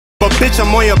bitch,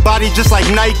 I'm on your body just like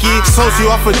Nike. Sold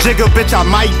you off a jigger, bitch, I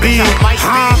might be.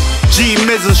 G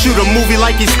Mizzle shoot a movie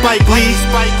like he's Spike Lee.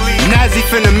 Nazi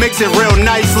finna mix it real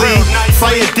nicely.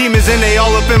 Fire demons and they all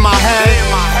up in my head.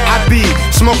 I be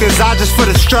smoking Zajas for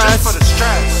the stress.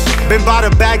 Been by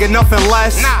the bag and nothing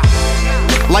less.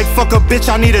 Like fuck a bitch,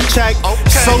 I need a check.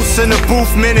 Sauce in the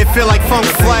booth, man, it feel like Funk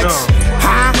Flex.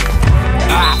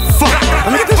 Fuck.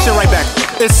 Let me get this shit right back.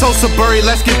 It's Sosa Burry,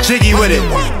 let's get jiggy with it.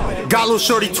 Got little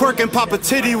shorty twerking, pop a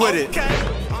titty with it.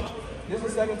 This is the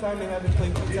second time they haven't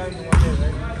played 2 times in 1 year,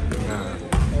 right? Nah.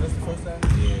 Oh, this is the first time?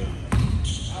 Yeah.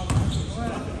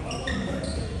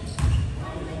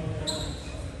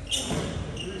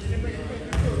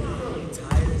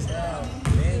 Tired as hell.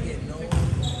 Man get no,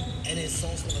 and his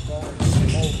songs gonna go and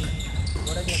smoke.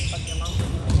 What are they fucking mouth?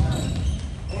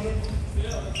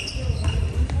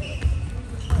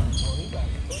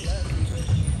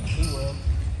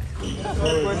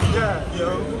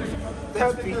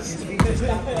 His speech is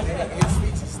stopped.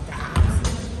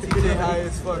 TJ high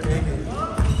as fuck, nigga.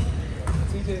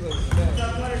 TJ looks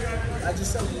fat. I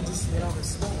just told you to just get off and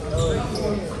smoke. Oh,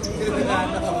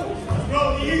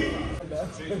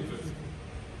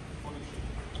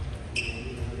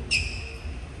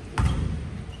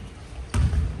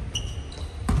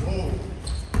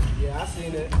 yeah, I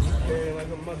seen it. Carrying like a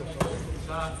motherfucker.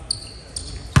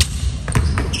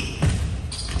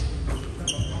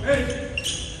 Hey!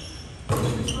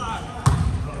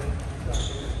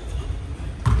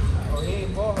 Oh, he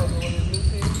ain't ball hustle with his new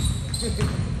team.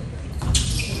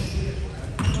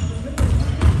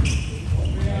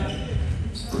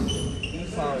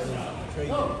 He's power is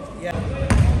crazy. Yeah.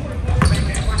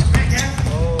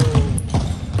 Oh.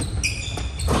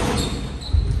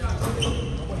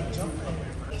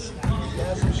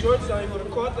 Yeah, some shorts on, he would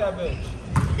have caught that bitch.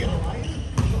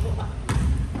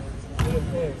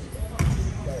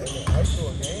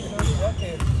 Actual game, that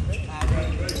can't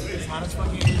it's hot as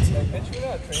fucking bitch, you're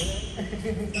not training.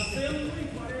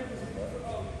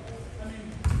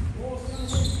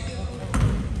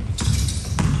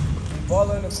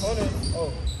 Ball in the corner.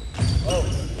 Oh.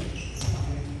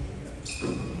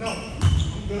 No,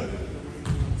 I'm good.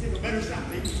 Take a better shot,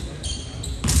 baby.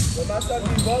 But my shot be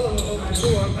balling with open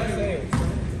too, I'm just saying.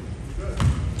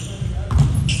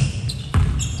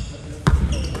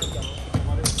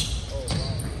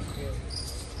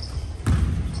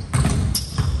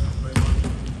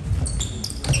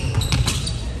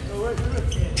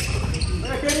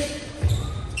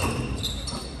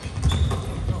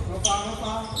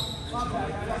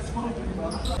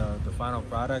 The final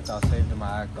product, I'll save to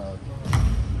my act dog.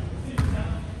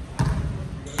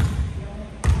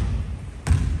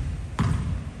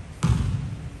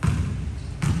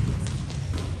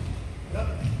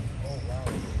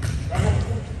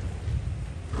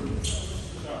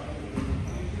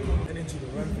 I need you to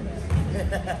run for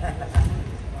that.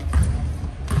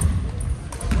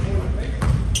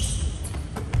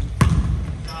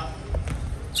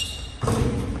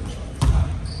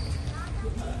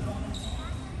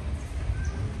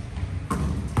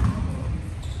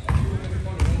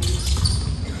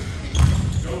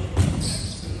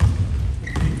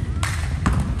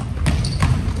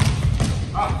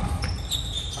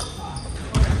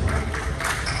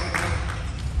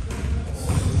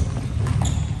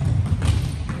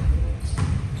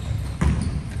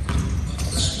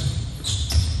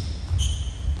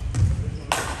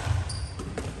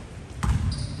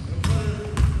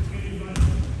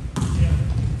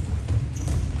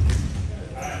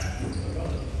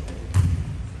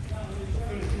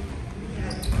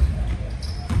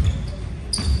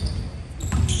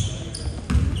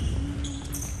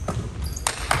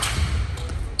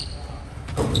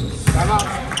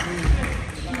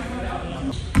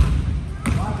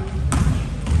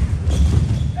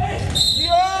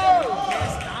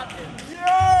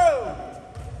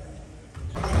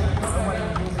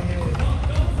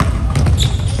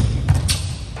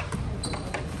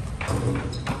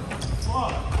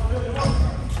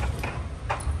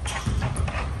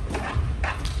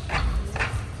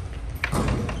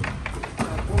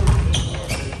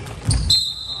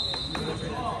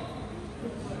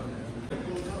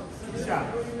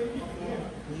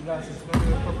 You got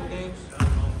suspended a couple games?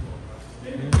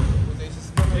 Was they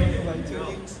suspended for like 2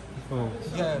 weeks? Oh.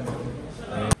 Yeah.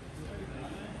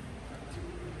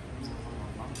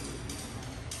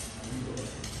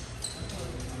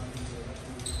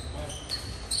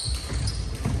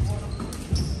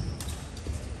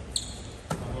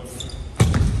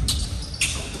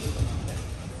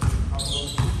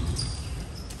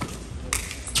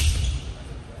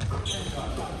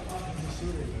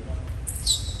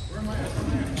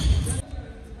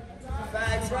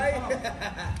 right?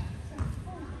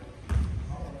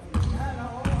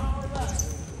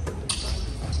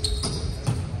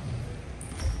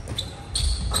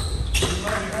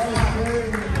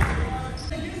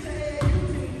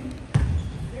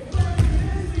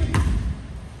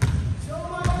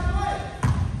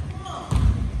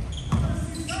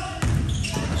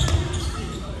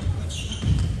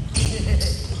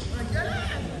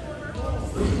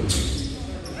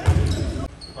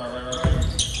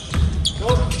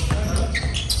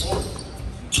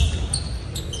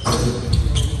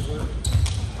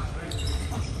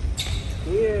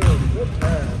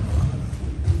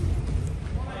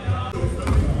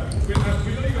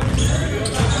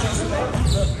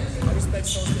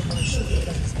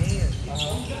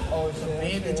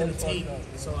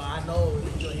 So I know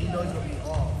he knows he's gonna be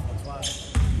off. That's why.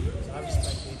 So I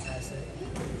respect the entire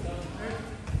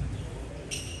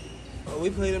Oh, we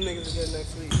play them niggas again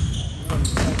next week.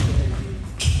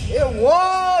 It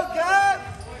was, God!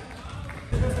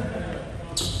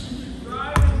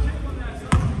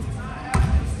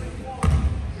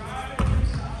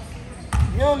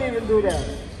 You don't even do that.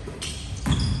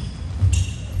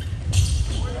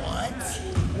 What?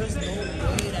 There's no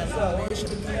way that's how they should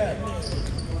do that.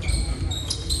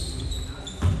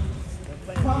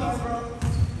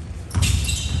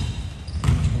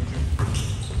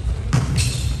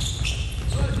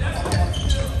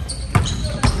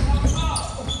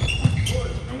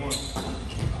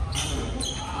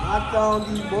 I found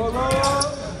these boys.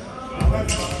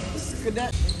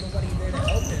 Cadet. There's nobody there to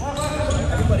help him.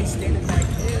 Everybody's standing back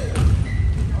there.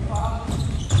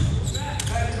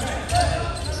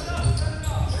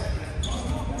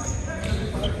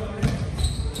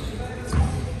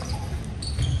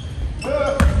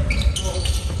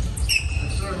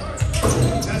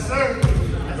 Yes, sir.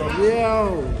 Yo.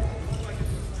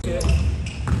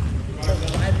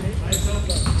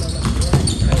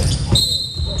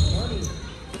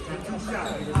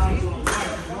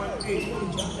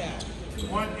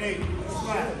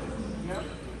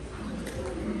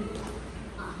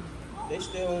 They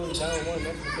still only down one.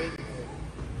 That's the big thing.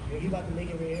 Yeah, he about to make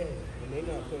it right here. And they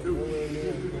not putting nowhere in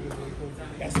there.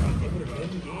 That's like they would have been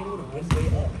the game, would have been way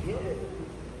up. Yeah.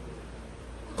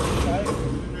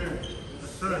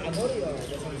 I know they are. That's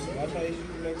what I'm saying. That's how he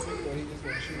shoot next week, or he just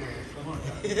gonna shoot on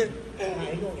He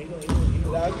gonna.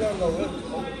 I'm gonna go with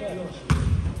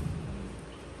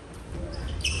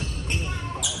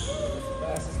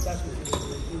That's a special.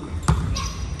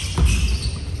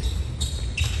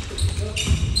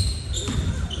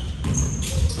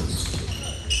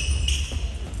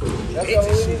 That's the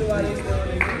only reason why they still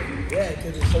in the Yeah,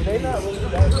 because so they not really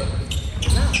that big.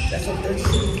 nah, that's what they're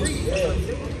shooting free. Yeah.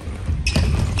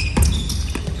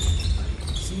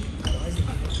 See? Why is it?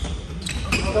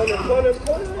 Corner.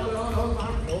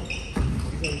 Nope.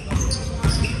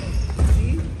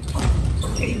 See?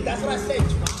 Okay, that's what I said.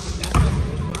 Drive. That's what I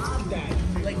said. Drive that.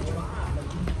 You like drive.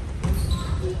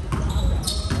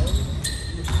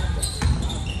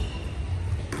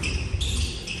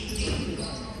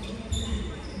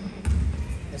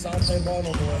 That's all I'm playing ball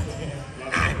no more.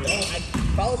 I don't.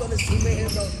 If I was on this team right here,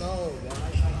 don't know.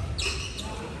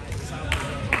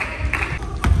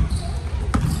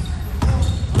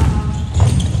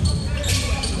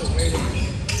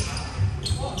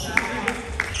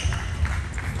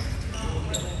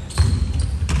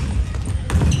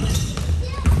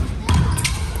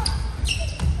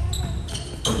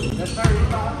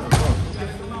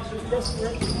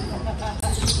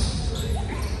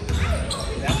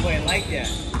 That boy like that.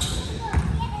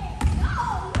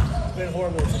 It's been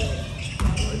horrible today.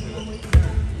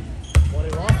 Well, they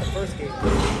lost the first game.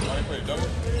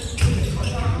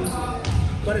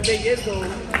 But the thing is, though, they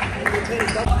played a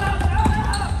double.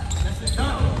 That's the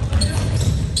double.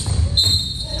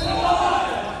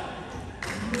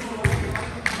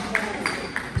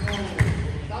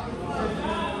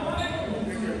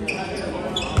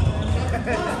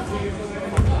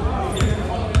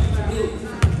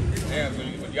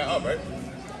 You got up, right?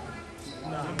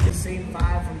 No, I'm the same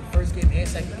 5 from the first game and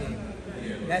second game.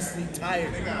 That's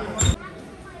retired.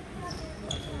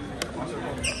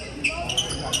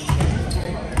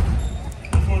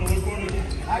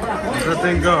 Good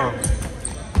thing go.